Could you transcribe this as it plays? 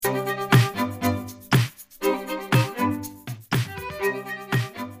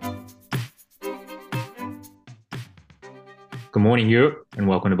Good morning, Europe, and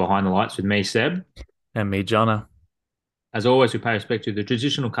welcome to Behind the Lights with me, Seb. And me, Jonno. As always, we pay respect to the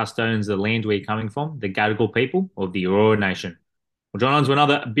traditional custodians of the land we're coming from, the Gadigal people of the Eora Nation. Well, John, on to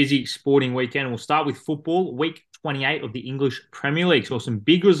another busy sporting weekend. We'll start with football. Week 28 of the English Premier League saw some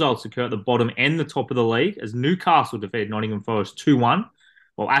big results occur at the bottom and the top of the league as Newcastle defeated Nottingham Forest 2-1,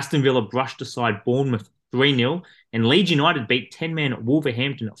 while Aston Villa brushed aside Bournemouth 3-0, and Leeds United beat 10-man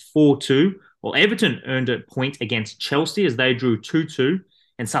Wolverhampton 4-2, while Everton earned a point against Chelsea as they drew 2-2,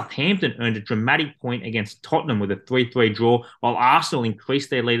 and Southampton earned a dramatic point against Tottenham with a 3-3 draw, while Arsenal increased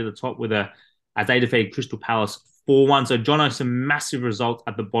their lead at the top as they defeated Crystal Palace 4-1. So, Jono, some massive results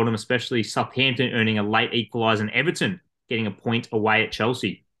at the bottom, especially Southampton earning a late equaliser and Everton getting a point away at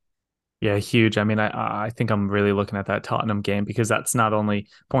Chelsea. Yeah, huge. I mean, I think I'm really looking at that Tottenham game because that's not only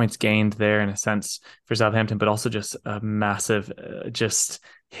points gained there in a sense for Southampton, but also just a massive just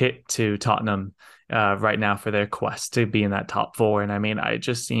hit to Tottenham right now for their quest to be in that top four. And I mean, it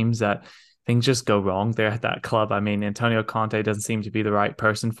just seems that things just go wrong there at that club. I mean, Antonio Conte doesn't seem to be the right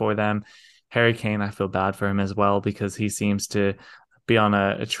person for them. Harry Kane, I feel bad for him as well because he seems to be on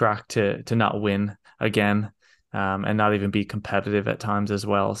a track to not win again, and not even be competitive at times as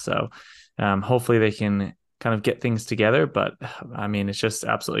well. So hopefully they can kind of get things together. But I mean, it's just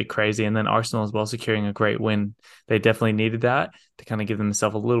absolutely crazy. And then Arsenal as well securing a great win. They definitely needed that to kind of give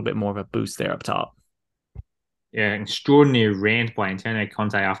themselves a little bit more of a boost there up top. Yeah, extraordinary rant by Antonio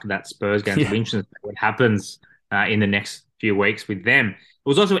Conte after that Spurs game. So it'll be Yeah. interesting to see what happens in the next few weeks with them. It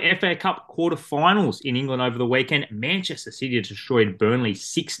was also FA Cup quarter-finals in England over the weekend. Manchester City destroyed Burnley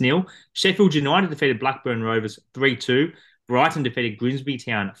 6-0. Sheffield United defeated Blackburn Rovers 3-2. Brighton defeated Grimsby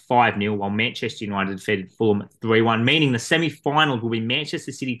Town 5-0, while Manchester United defeated Fulham 3-1, meaning the semi-finals will be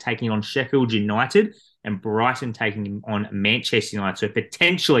Manchester City taking on Sheffield United and Brighton taking on Manchester United. So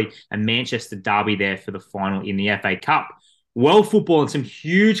potentially a Manchester derby there for the final in the FA Cup. World football and some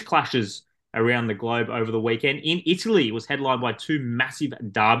huge clashes around the globe over the weekend. In Italy, it was headlined by two massive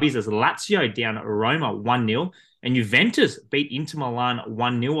derbies as Lazio down at Roma 1-0 and Juventus beat Inter Milan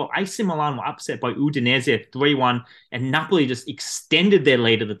 1-0, while AC Milan were upset by Udinese 3-1, and Napoli just extended their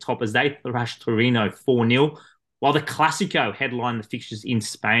lead at the top as they thrashed Torino 4-0. While the Clasico headlined the fixtures in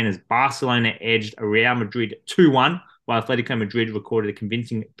Spain as Barcelona edged Real Madrid 2-1, while Atletico Madrid recorded a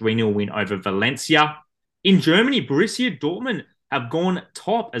convincing 3-0 win over Valencia. In Germany, Borussia Dortmund have gone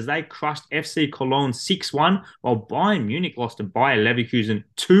top as they crushed FC Cologne 6-1, while Bayern Munich lost to Bayer Leverkusen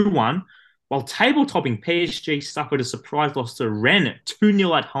 2-1, while table-topping PSG suffered a surprise loss to Rennes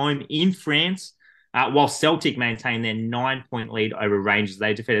 2-0 at home in France, while Celtic maintained their 9-point lead over Rangers.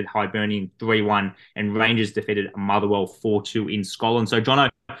 They defeated Hibernian 3-1, and Rangers defeated Motherwell 4-2 in Scotland. So, Jono,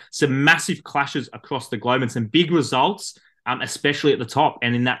 some massive clashes across the globe and some big results, especially at the top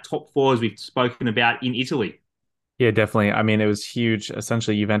and in that top four, as we've spoken about in Italy. Yeah, definitely. I mean, it was huge.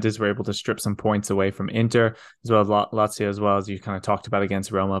 Essentially, Juventus were able to strip some points away from Inter, as well as Lazio, as well as you kind of talked about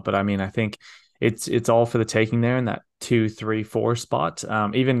against Roma. But I mean, I think it's all for the taking there in that 2, 3, 4 spot.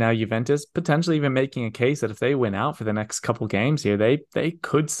 Even now, Juventus potentially even making a case that if they win out for the next couple games here, they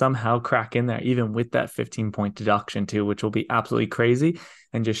could somehow crack in there, even with that 15-point deduction too, which will be absolutely crazy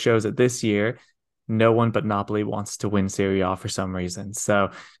and just shows that this year no one but Napoli wants to win Serie A for some reason. So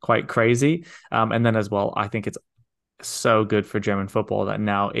quite crazy. And then as well, I think it's so good for German football that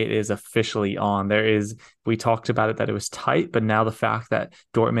now it is officially on. We talked about it that it was tight, but now the fact that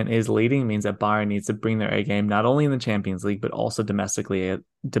Dortmund is leading means that Bayern needs to bring their A game not only in the Champions League but also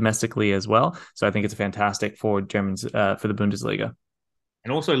domestically as well. So I think it's fantastic for Germans for the Bundesliga.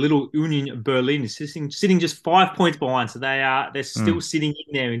 And also little Union Berlin is sitting just 5 points behind. So they're still Mm. sitting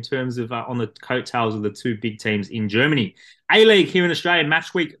in there in terms of on the coattails of the two big teams in Germany. A-League here in Australia,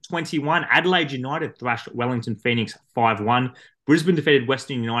 match week 21. Adelaide United thrashed Wellington Phoenix 5-1. Brisbane defeated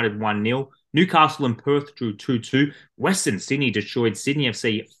Western United 1-0. Newcastle and Perth drew 2-2. Western Sydney destroyed Sydney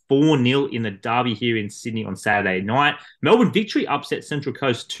FC 4-0 in the derby here in Sydney on Saturday night. Melbourne Victory upset Central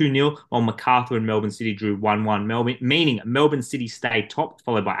Coast 2-0, while Macarthur and Melbourne City drew 1-1, meaning Melbourne City stayed top,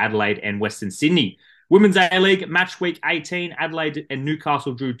 followed by Adelaide and Western Sydney. Women's A-League, match week 18, Adelaide and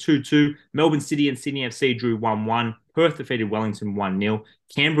Newcastle drew 2-2. Melbourne City and Sydney FC drew 1-1. Perth defeated Wellington 1-0.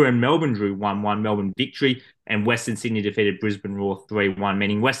 Canberra and Melbourne drew 1-1. Melbourne Victory. And Western Sydney defeated Brisbane Roar 3-1,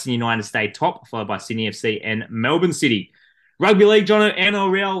 meaning Western United stayed top, followed by Sydney FC and Melbourne City. Rugby League, Jono,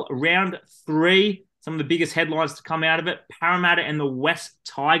 NRL round 3. Some of the biggest headlines to come out of it. Parramatta and the West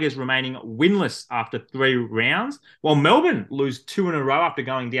Tigers remaining winless after 3 rounds, while Melbourne lose 2 in a row after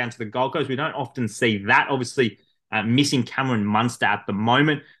going down to the Gold Coast. We don't often see that. Obviously, missing Cameron Munster at the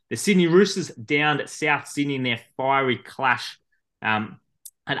moment. The Sydney Roosters downed South Sydney in their fiery clash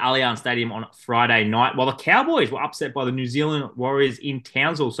at Allianz Stadium on Friday night, while the Cowboys were upset by the New Zealand Warriors in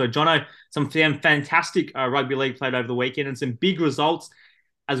Townsville. So, Jono, some fantastic rugby league played over the weekend and some big results,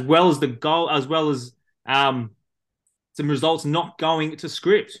 as well as the goal, as well as um, some results not going to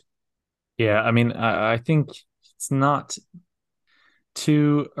script. Yeah, I mean, I think it's not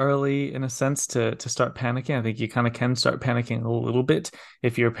too early in a sense to start panicking. I think you kind of can start panicking a little bit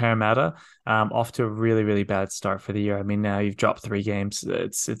if you're Parramatta. Off to a really, really bad start for the year. I mean, now you've dropped 3 games.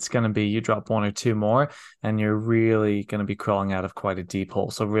 It's going to be you drop one or two more, and you're really going to be crawling out of quite a deep hole.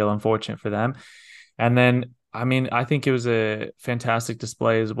 So real unfortunate for them. And then, I mean, I think it was a fantastic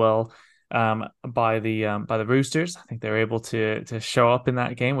display as well by the Roosters. I think they were able to show up in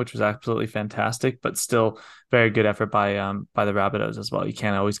that game, which was absolutely fantastic. But still, very good effort by the Rabbitohs as well. You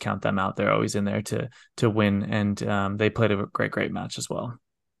can't always count them out; they're always in there to win, and they played a great match as well.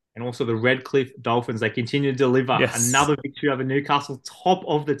 And also the Redcliffe Dolphins. They continue to deliver Yes. another victory over Newcastle, top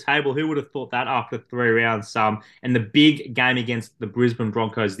of the table. Who would have thought that after 3 rounds? And the big game against the Brisbane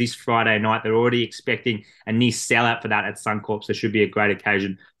Broncos this Friday night. They're already expecting a near sellout for that at Suncorp. So it should be a great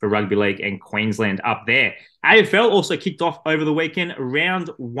occasion for rugby league and Queensland up there. AFL also kicked off over the weekend, round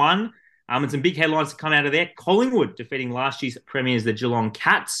one. And some big headlines to come out of there. Collingwood defeating last year's premiers, the Geelong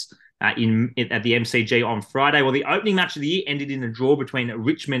Cats at the MCG on Friday. Well, the opening match of the year ended in a draw between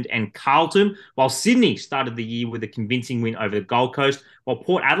Richmond and Carlton, while Sydney started the year with a convincing win over the Gold Coast, while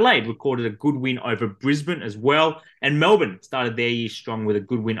Port Adelaide recorded a good win over Brisbane as well, and Melbourne started their year strong with a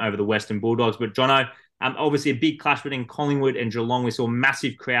good win over the Western Bulldogs. But Jono, obviously a big clash between Collingwood and Geelong. We saw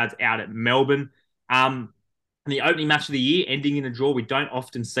massive crowds out at Melbourne. The opening match of the year ending in a draw, we don't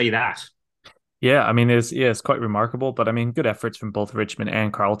often see that. Yeah, I mean it's quite remarkable, but I mean good efforts from both Richmond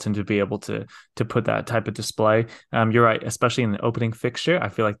and Carlton to be able to put that type of display. You're right, especially in the opening fixture. I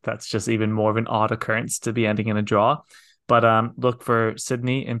feel like that's just even more of an odd occurrence to be ending in a draw. But look for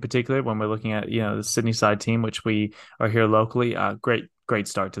Sydney in particular when we're looking at the Sydney side team, which we are here locally. Great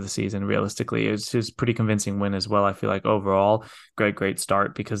start to the season. Realistically, it's just pretty convincing win as well. I feel like overall, great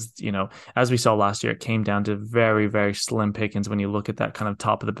start because as we saw last year, it came down to very slim pickings when you look at that kind of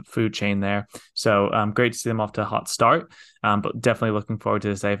top of the food chain there. So great to see them off to a hot start. But definitely looking forward to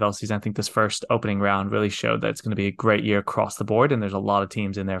this AFL season. I think this first opening round really showed that it's going to be a great year across the board, and there's a lot of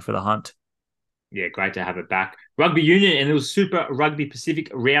teams in there for the hunt. Yeah, great to have it back. Rugby Union, and it was Super Rugby Pacific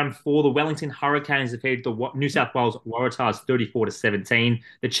round four. The Wellington Hurricanes defeated the New South Wales Waratahs 34-17.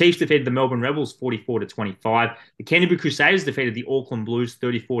 The Chiefs defeated the Melbourne Rebels 44-25. The Canterbury Crusaders defeated the Auckland Blues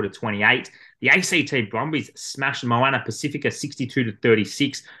 34-28. The ACT Brumbies smashed Moana Pacifica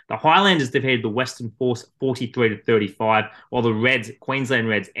 62-36. The Highlanders defeated the Western Force 43-35, while the Queensland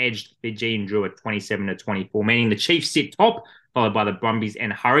Reds, edged Fijian Drew at 27-24, meaning the Chiefs sit top, followed by the Brumbies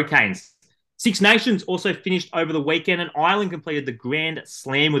and Hurricanes. Six Nations also finished over the weekend, and Ireland completed the Grand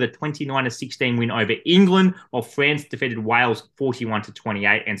Slam with a 29-16 win over England, while France defeated Wales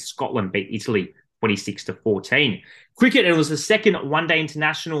 41-28, and Scotland beat Italy 26-14. Cricket, it was the second one-day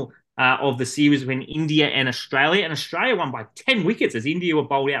international of the series between India and Australia won by 10 wickets as India were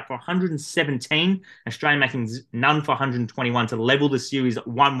bowled out for 117, Australia making none for 121 to level the series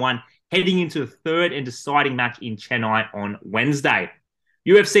 1-1, heading into the third and deciding match in Chennai on Wednesday.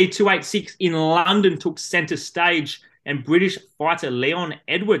 UFC 286 in London took centre stage, and British fighter Leon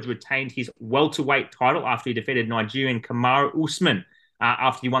Edwards retained his welterweight title after he defeated Nigerian Kamaru Usman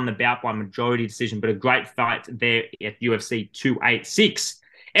after he won the bout by majority decision. But a great fight there at UFC 286.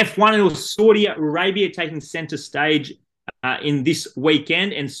 F1, it was Saudi Arabia taking centre stage in this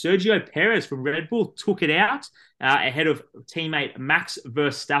weekend, and Sergio Perez from Red Bull took it out ahead of teammate Max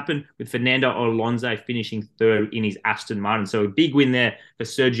Verstappen, with Fernando Alonso finishing third in his Aston Martin. So a big win there for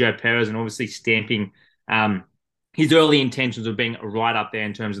Sergio Perez, and obviously stamping his early intentions of being right up there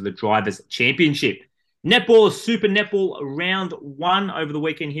in terms of the Drivers' Championship. Netball, Super Netball round one over the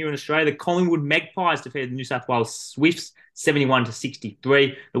weekend here in Australia. The Collingwood Magpies defeated the New South Wales Swifts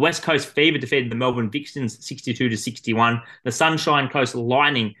 71-63. The West Coast Fever defeated the Melbourne Vixens 62-61. The Sunshine Coast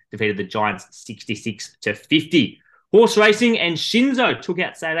Lightning defeated the Giants 66-50. Horse racing, and Shinzo took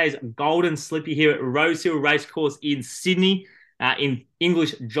out Saturday's Golden Slipper here at Rosehill Racecourse in Sydney. In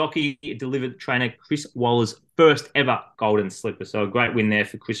English jockey delivered trainer Chris Waller's first ever Golden Slipper. So a great win there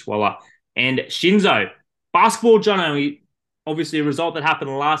for Chris Waller and Shinzo. Basketball, John, obviously a result that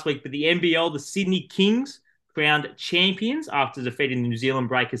happened last week, but the NBL, the Sydney Kings crowned champions after defeating the New Zealand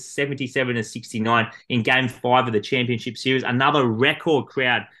Breakers 77-69 in Game 5 of the Championship Series. Another record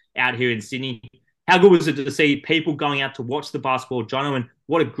crowd out here in Sydney. How good was it to see people going out to watch the basketball, John? And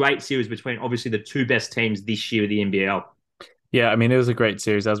what a great series between obviously the two best teams this year of the NBL. Yeah, I mean, it was a great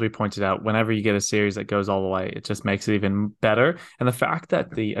series. As we pointed out, whenever you get a series that goes all the way, it just makes it even better. And the fact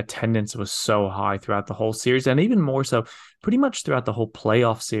that the attendance was so high throughout the whole series, and even more so, pretty much throughout the whole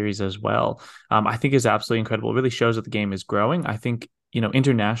playoff series as well, I think is absolutely incredible. It really shows that the game is growing. I think,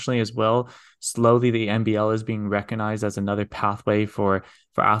 internationally as well, slowly the NBL is being recognized as another pathway for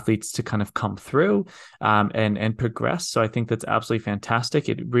athletes to kind of come through and progress. So I think that's absolutely fantastic.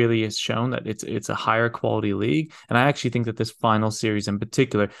 It really is shown that it's a higher quality league, and I actually think that this final series in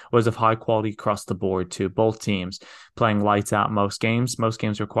particular was of high quality across the board too. Both teams playing lights out most games. Most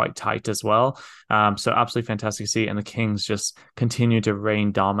games were quite tight as well. So absolutely fantastic to see, and the Kings just continue to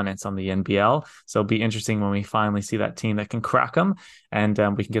reign dominance on the NBL. So it'll be interesting when we finally see that team that can crack them, and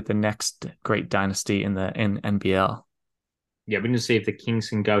we can get the next great dynasty in NBL. Yeah, we're going to see if the Kings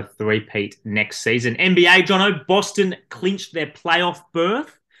can go three-peat next season. NBA, Jono, Boston clinched their playoff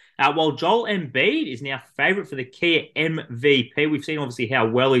berth, while Joel Embiid is now favourite for the key MVP. We've seen obviously how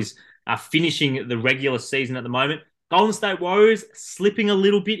well he's finishing the regular season at the moment. Golden State Warriors slipping a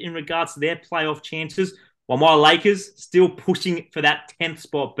little bit in regards to their playoff chances, while my Lakers still pushing for that 10th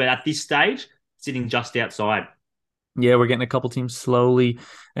spot, but at this stage, sitting just outside. Yeah, we're getting a couple teams slowly,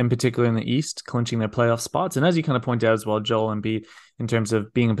 in particular in the East, clinching their playoff spots. And as you kind of point out as well, Joel Embiid, in terms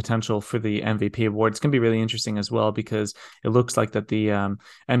of being a potential for the MVP award, it's going to be really interesting as well because it looks like that the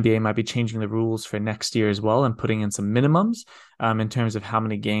NBA might be changing the rules for next year as well and putting in some minimums in terms of how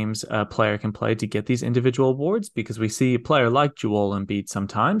many games a player can play to get these individual awards. Because we see a player like Joel Embiid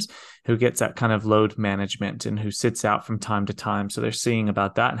sometimes who gets that kind of load management and who sits out from time to time. So they're seeing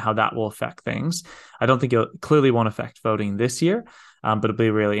about that and how that will affect things. I don't think it clearly won't affect voting this year, but it'll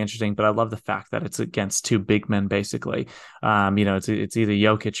be really interesting. But I love the fact that it's against two big men, basically. It's either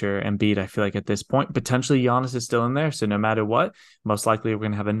Jokic or Embiid. I feel like at this point, potentially Giannis is still in there. So no matter what, most likely we're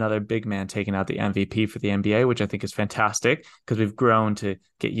going to have another big man taking out the MVP for the NBA, which I think is fantastic because we've grown to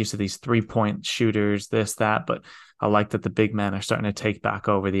get used to these 3-point shooters, this, that. But I like that the big men are starting to take back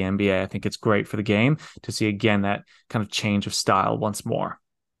over the NBA. I think it's great for the game to see again that kind of change of style once more.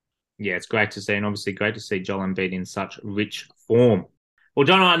 Yeah, it's great to see, and obviously great to see Joel Embiid in such rich form. Well,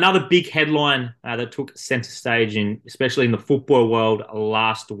 John, another big headline that took centre stage, especially in the football world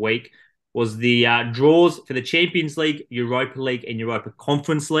last week, was the draws for the Champions League, Europa League, and Europa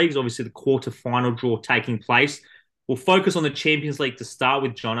Conference Leagues. Obviously, the quarter-final draw taking place. We'll focus on the Champions League to start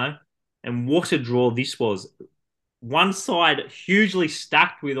with, Jono, and what a draw this was. One side hugely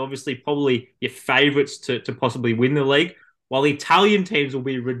stacked with obviously probably your favourites to possibly win the league, while the Italian teams will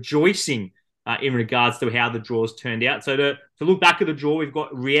be rejoicing in regards to how the draws turned out. So to look back at the draw, we've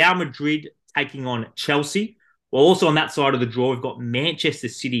got Real Madrid taking on Chelsea. Well, also on that side of the draw, we've got Manchester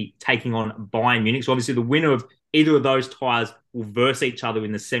City taking on Bayern Munich. So obviously the winner of either of those ties will verse each other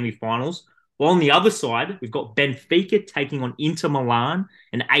in the semi-finals. While on the other side, we've got Benfica taking on Inter Milan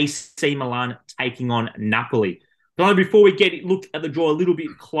and AC Milan taking on Napoli. But before we look at the draw a little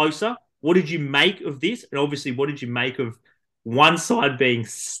bit closer, what did you make of this? And obviously, what did you make of one side being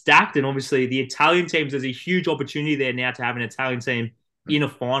stacked? And obviously, the Italian teams, there's a huge opportunity there now to have an Italian team in a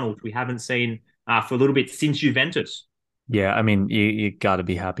final, which we haven't seen for a little bit since Juventus. Yeah, I mean, you got to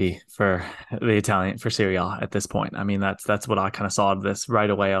be happy for the Italian for Serie A at this point. I mean, that's what I kind of saw of this right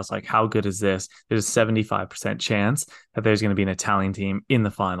away. I was like, how good is this? There's a 75% chance that there's going to be an Italian team in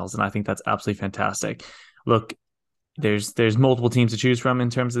the finals, and I think that's absolutely fantastic. Look, there's multiple teams to choose from in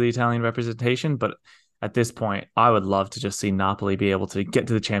terms of the Italian representation, but at this point, I would love to just see Napoli be able to get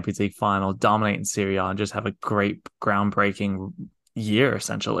to the Champions League final, dominate in Serie A, and just have a great groundbreaking year,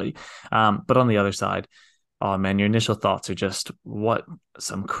 essentially. But on the other side, oh man, your initial thoughts are just what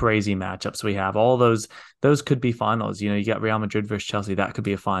some crazy matchups we have. All those could be finals. You got Real Madrid versus Chelsea, that could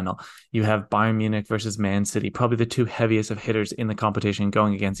be a final. You have Bayern Munich versus Man City, probably the two heaviest of hitters in the competition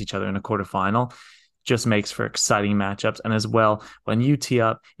going against each other in a quarterfinal. Just makes for exciting matchups. And as well, when you tee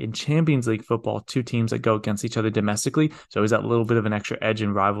up in Champions League football, two teams that go against each other domestically, so is that little bit of an extra edge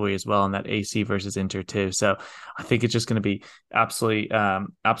in rivalry as well, in that AC versus Inter too. So I think it's just going to be absolutely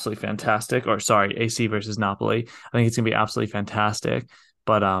fantastic. Or sorry, AC versus Napoli. I think it's going to be absolutely fantastic.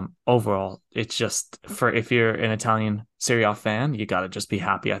 But overall, it's just if you're an Italian Serie A fan, you got to just be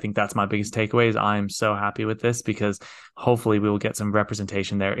happy. I think that's my biggest takeaway is I'm so happy with this because hopefully we will get some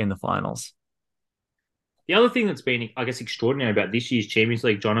representation there in the finals. The other thing that's been, I guess, extraordinary about this year's Champions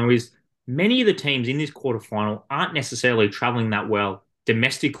League, Jono, is many of the teams in this quarterfinal aren't necessarily travelling that well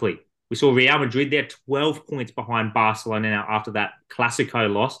domestically. We saw Real Madrid, they're 12 points behind Barcelona now after that Clasico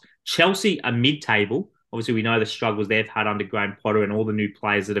loss. Chelsea are mid-table. Obviously, we know the struggles they've had under Graham Potter and all the new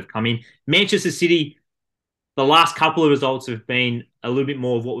players that have come in. Manchester City, the last couple of results have been a little bit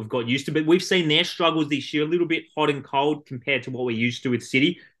more of what we've got used to. But we've seen their struggles this year a little bit hot and cold compared to what we're used to with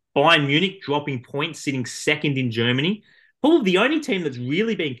City. Bayern Munich dropping points, sitting second in Germany. Probably the only team that's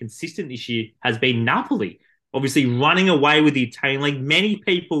really been consistent this year has been Napoli. Obviously, running away with the Italian league. Many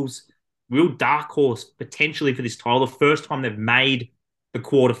people's real dark horse potentially for this title. The first time they've made the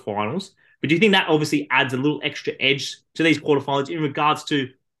quarterfinals. But do you think that obviously adds a little extra edge to these quarterfinals in regards to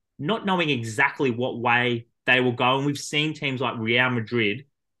not knowing exactly what way they will go? And we've seen teams like Real Madrid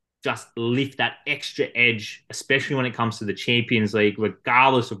just lift that extra edge, especially when it comes to the Champions League,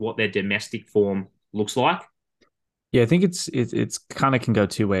 regardless of what their domestic form looks like. Yeah, I think it's kind of can go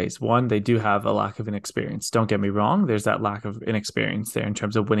two ways. One, they do have a lack of inexperience. Don't get me wrong. There's that lack of inexperience there in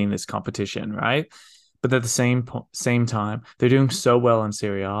terms of winning this competition, right? But at the same time, they're doing so well in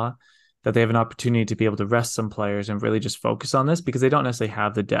Serie A that they have an opportunity to be able to rest some players and really just focus on this because they don't necessarily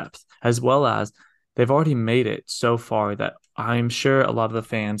have the depth, as well as they've already made it so far that I'm sure a lot of the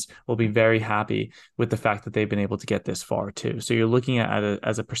fans will be very happy with the fact that they've been able to get this far too. So you're looking at it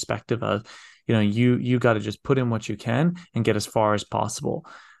as a perspective of, you got to just put in what you can and get as far as possible.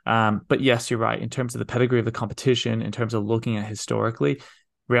 But yes, you're right. In terms of the pedigree of the competition, in terms of looking at historically,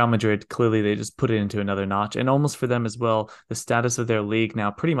 Real Madrid, clearly they just put it into another notch. And almost for them as well, the status of their league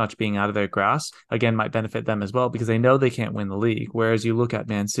now pretty much being out of their grasp, again, might benefit them as well because they know they can't win the league. Whereas you look at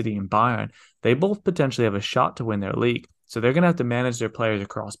Man City and Bayern, they both potentially have a shot to win their league. So they're going to have to manage their players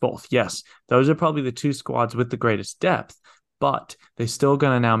across both. Yes, those are probably the two squads with the greatest depth, but they're still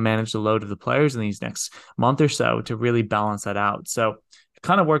going to now manage the load of the players in these next month or so to really balance that out. So it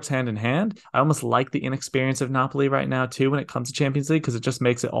kind of works hand in hand. I almost like the inexperience of Napoli right now too when it comes to Champions League because it just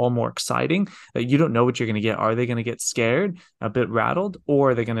makes it all more exciting that you don't know what you're going to get. Are they going to get scared, a bit rattled,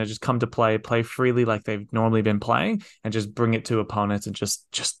 or are they going to just come to play freely like they've normally been playing and just bring it to opponents and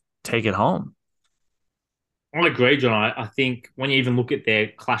just take it home? I agree, John. I think when you even look at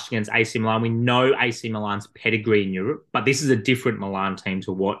their clash against AC Milan, we know AC Milan's pedigree in Europe, but this is a different Milan team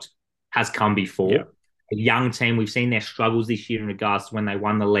to what has come Yeah. before. A young team, we've seen their struggles this year in regards to when they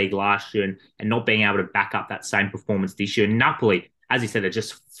won the league last year and not being able to back up that same performance this year. Napoli, as you said, they're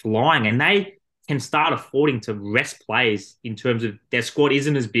just flying and they can start affording to rest players in terms of their squad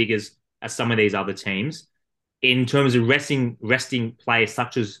isn't as big as some of these other teams in terms of resting players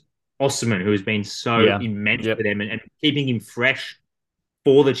such as Osman, who has been so Yeah. immense for Yep. them and keeping him fresh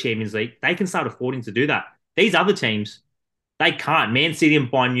for the Champions League, they can start affording to do that. These other teams, they can't. Man City and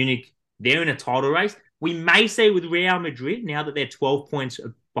Bayern Munich, they're in a title race. We may see with Real Madrid, now that they're 12 points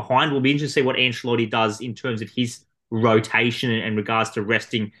behind, we'll be interested to see what Ancelotti does in terms of his rotation in regards to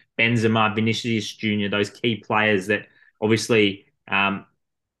resting Benzema, Vinicius Jr., those key players that obviously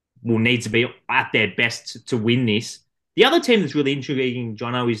will need to be at their best to win this. The other team that's really intriguing,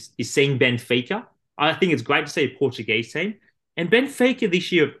 Jono, is seeing Benfica. I think it's great to see a Portuguese team. And Benfica this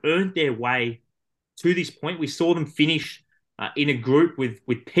year have earned their way to this point. We saw them finish in a group with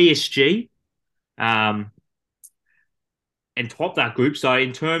PSG um, and top that group. So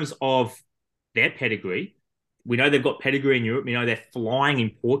in terms of their pedigree, we know they've got pedigree in Europe. We know they're flying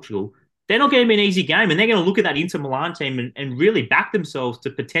in Portugal. They're not going to be an easy game, and they're going to look at that Inter Milan team and really back themselves to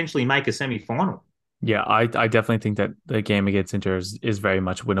potentially make a semi-final. Yeah, I definitely think that the game against Inter is very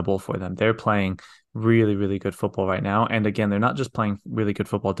much winnable for them. They're playing really, really good football right now. And again, they're not just playing really good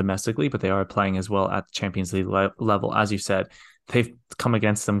football domestically, but they are playing as well at the Champions League level. As you said, they've come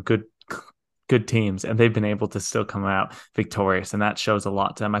against some good teams and they've been able to still come out victorious. And that shows a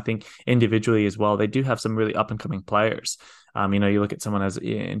lot to them. I think individually as well, they do have some really up and coming players. You look at someone as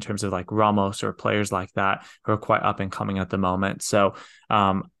in terms of like Ramos or players like that who are quite up and coming at the moment. So,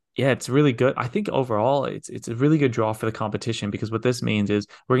 yeah, it's really good. I think overall it's a really good draw for the competition because what this means is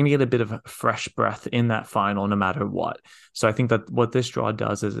we're going to get a bit of a fresh breath in that final no matter what. So I think that what this draw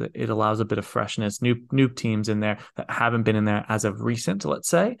does is it allows a bit of freshness, new teams in there that haven't been in there as of recent, let's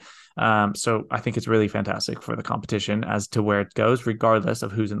say. So I think it's really fantastic for the competition as to where it goes, regardless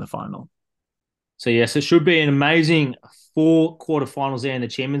of who's in the final. So yes, it should be an amazing four quarterfinals there in the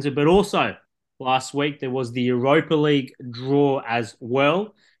Champions League. But also last week there was the Europa League draw as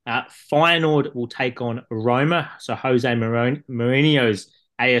well. Feyenoord will take on Roma, so Jose Mourinho's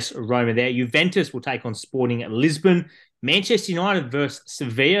AS Roma there. Juventus will take on Sporting at Lisbon. Manchester United versus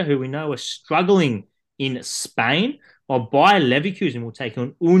Sevilla, who we know are struggling in Spain, while Bayer Leverkusen will take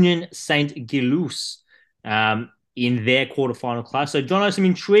on Union Saint-Gilloise in their quarterfinal clash. So, John, some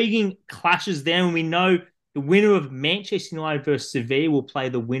intriguing clashes there, and we know the winner of Manchester United versus Sevilla will play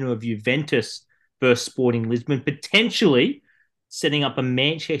the winner of Juventus versus Sporting Lisbon, potentially setting up a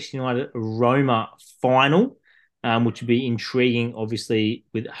Manchester United Roma final. which would be intriguing, obviously,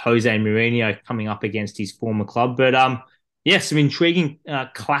 with Jose Mourinho coming up against his former club. But yeah, some intriguing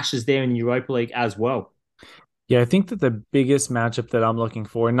clashes there in the Europa League as well. Yeah, I think that the biggest matchup that I'm looking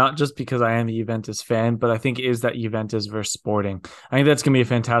for, not just because I am a Juventus fan, but I think is that Juventus versus Sporting. I think that's going to be a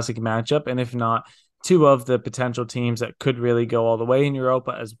fantastic matchup. And if not, two of the potential teams that could really go all the way in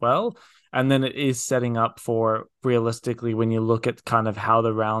Europa as well. And then it is setting up for realistically, when you look at kind of how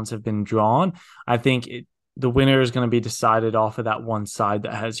the rounds have been drawn, I think the winner is going to be decided off of that one side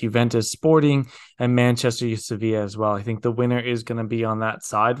that has Juventus, Sporting, and Manchester Sevilla as well. I think the winner is going to be on that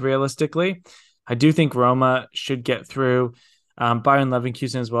side realistically. I do think Roma should get through. Bayern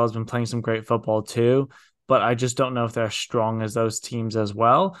Leverkusen as well has been playing some great football too, but I just don't know if they're as strong as those teams as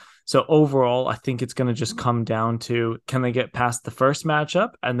well. So overall, I think it's going to just come down to, can they get past the first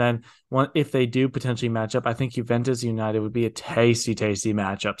matchup, and then if they do potentially match up, I think Juventus United would be a tasty, tasty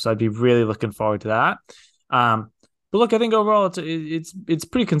matchup. So I'd be really looking forward to that. But look, I think overall it's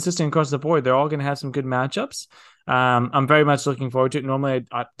pretty consistent across the board. They're all going to have some good matchups. I'm very much looking forward to it. Normally,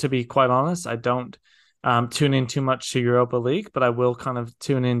 to be quite honest, I don't tune in too much to Europa League, but I will kind of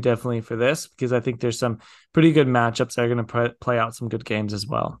tune in definitely for this, because I think there's some pretty good matchups that are going to play out some good games as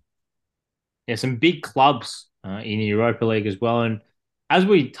well. Yeah, some big clubs in the Europa League as well. And as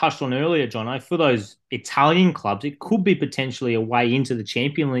we touched on earlier, John, for those Italian clubs, it could be potentially a way into the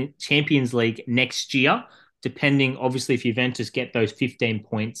Champions League next year, depending, obviously, if Juventus get those 15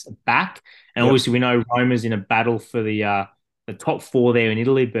 points back. And Yep. obviously, we know Roma's in a battle for the top four there in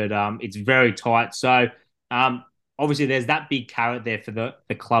Italy, but it's very tight. So um, obviously, there's that big carrot there for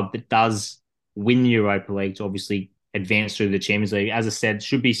the club that does win the Europa League to obviously advance through the Champions League. As I said,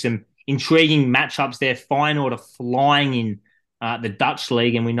 should be some intriguing matchups there. Feyenoord are flying in the Dutch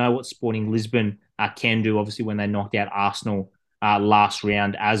league, and we know what Sporting Lisbon can do, obviously, when they knocked out Arsenal last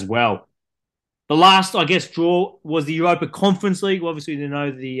round as well. The last, I guess, draw was the Europa Conference League. Obviously, you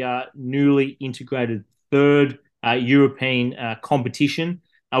know the newly integrated third European competition.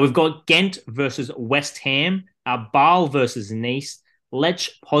 We've got Ghent versus West Ham, Bâle versus Nice, Lech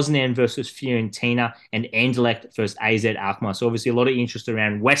Poznan versus Fiorentina, and Anderlecht versus AZ Alkmaar. So obviously a lot of interest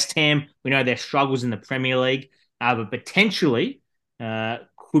around West Ham. We know their struggles in the Premier League, but potentially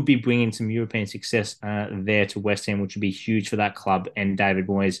could be bringing some European success there to West Ham, which would be huge for that club and David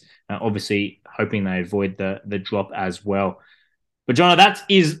Moyes. Obviously, hoping they avoid the drop as well. But John, that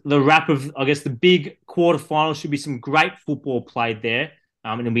is the wrap of, I guess, the big quarterfinals. Should be some great football played there,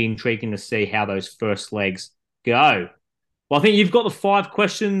 and it'll be intriguing to see how those first legs go. Well, I think you've got the 5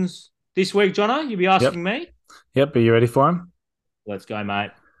 questions this week, Jono. You'll be Yep. asking me. Yep. Are you ready for them? Let's go,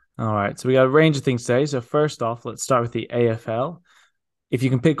 mate. All right. So we got a range of things today. So first off, let's start with the AFL. If you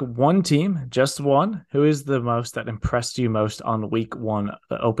can pick one team, just one, who is the most that impressed you most on week one,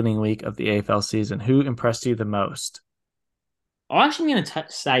 the opening week of the AFL season? Who impressed you the most? I'm actually going to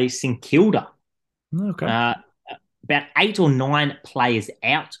say St Kilda. Okay. Uh, about 8 or 9 players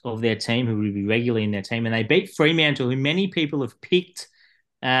out of their team who will be regularly in their team, and they beat Fremantle, who many people have picked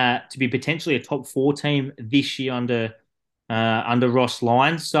to be potentially a top four team this year under Ross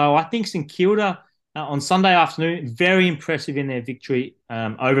Lyons. So I think St Kilda on Sunday afternoon, very impressive in their victory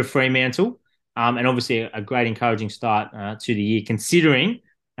over Fremantle, and obviously a great encouraging start to the year, considering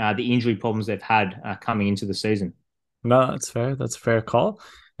the injury problems they've had coming into the season. No, that's fair. That's a fair call.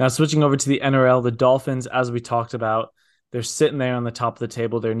 Now, switching over to the NRL, the Dolphins, as we talked about, they're sitting there on the top of the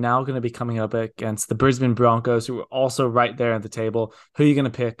table. They're now going to be coming up against the Brisbane Broncos, who are also right there at the table. Who are you going to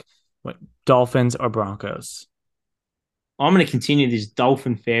pick? What, Dolphins or Broncos? I'm going to continue this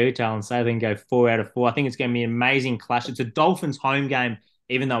Dolphin fairy tale and say they can go 4 out of 4. I think it's going to be an amazing clash. It's a Dolphins home game,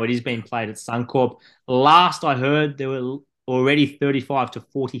 even though it is being played at Suncorp. Last I heard, there were already 35 to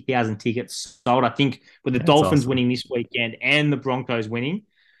 40,000 tickets sold. I think with the That's Dolphins awesome. winning this weekend and the Broncos winning,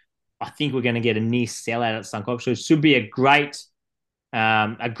 I think we're going to get a near sellout at Suncorp. So it should be a great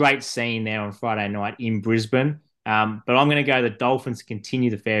scene there on Friday night in Brisbane. But I'm going to go the Dolphins to continue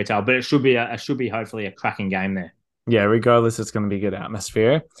the fairy tale. But it should be hopefully a cracking game there. Yeah, regardless, it's going to be good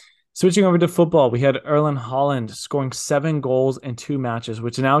atmosphere. Switching over to football, we had Erling Haaland scoring 7 goals in 2 matches,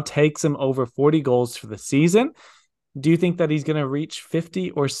 which now takes him over 40 goals for the season. Do you think that he's going to reach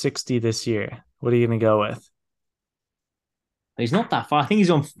 50 or 60 this year? What are you going to go with? He's not that far. I think he's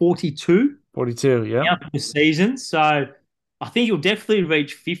on 42 42, yep. now for the season. So I think he'll definitely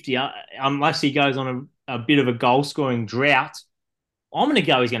reach 50 unless he goes on a bit of a goal scoring drought. I'm going to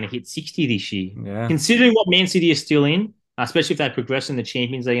go he's going to hit 60 this year. Yeah. Considering what Man City is still in, especially if they progress in the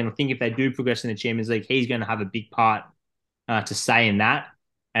Champions League, and I think if they do progress in the Champions League, he's going to have a big part to say in that.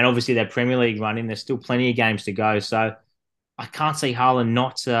 And obviously their Premier League run in, there's still plenty of games to go. So I can't see Haaland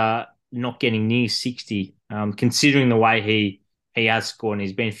not getting near 60 considering the way he has scored, and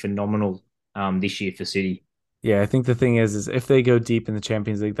he's been phenomenal this year for City. Yeah, I think the thing is if they go deep in the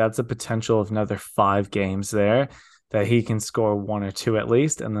Champions League, that's a potential of another 5 games there that he can score one or two at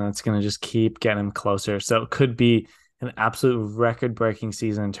least, and then it's going to just keep getting him closer. So it could be an absolute record-breaking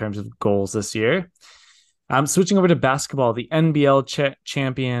season in terms of goals this year. Switching over to basketball, the NBL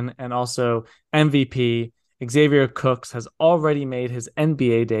champion and also MVP Xavier Cooks has already made his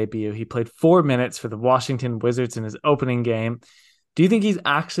NBA debut. He played 4 minutes for the Washington Wizards in his opening game. Do you think he's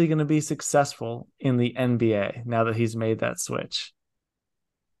actually going to be successful in the NBA now that he's made that switch?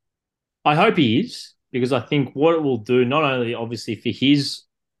 I hope he is, because I think what it will do, not only obviously for his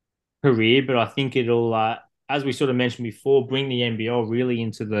career, but I think it'll, as we sort of mentioned before, bring the NBL really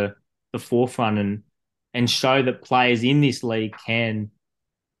into the forefront and show that players in this league can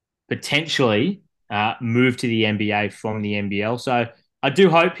potentially move to the NBA from the NBL. So I do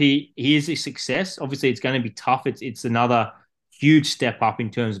hope he is a success. Obviously, it's going to be tough. It's another huge step up in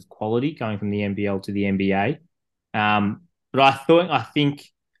terms of quality going from the NBL to the NBA. But I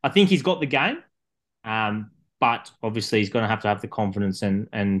think he's got the game. But obviously, he's going to have the confidence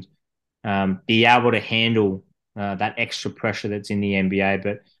and be able to handle that extra pressure that's in the NBA.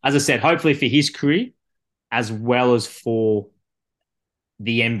 But as I said, hopefully for his career, as well as for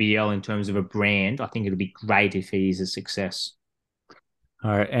the NBL in terms of a brand, I think it'll be great if he is a success.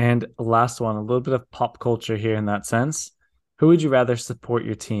 All right. And last one, a little bit of pop culture here in that sense. Who would you rather support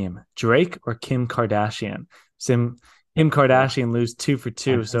your team, Drake or Kim Kardashian? Kim Kardashian lose 2 for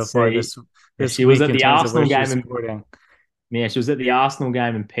 2 so far this she was week at in the terms of where Arsenal she's game supporting. yeah, she was at the Arsenal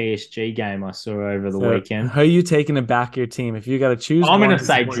game and PSG game I saw over the So weekend. how are you taking to back your team? If you got to choose I'm one gonna to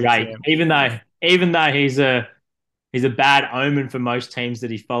say support your Drake, team. even though he's a bad omen for most teams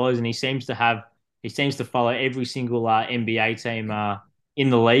that he follows, and he seems to follow every single NBA team in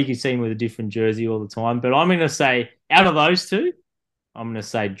the league. He's seen with a different jersey all the time. But I'm gonna say out of those two, I'm going to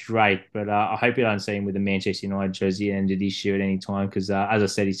say Drake, but I hope you don't see him with a Manchester United jersey at the end of this year at any time because, as I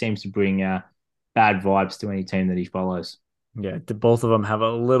said, he seems to bring bad vibes to any team that he follows. Yeah, both of them have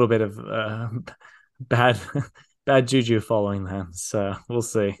a little bit of bad bad juju following them. So we'll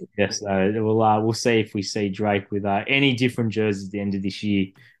see. Yes, we'll see if we see Drake with any different jerseys at the end of this year.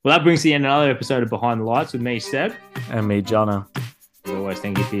 Well, that brings to the end another episode of Behind the Lights with me, Seb. And me, Jonno. As always,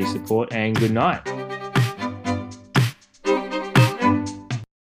 thank you for your support and good night.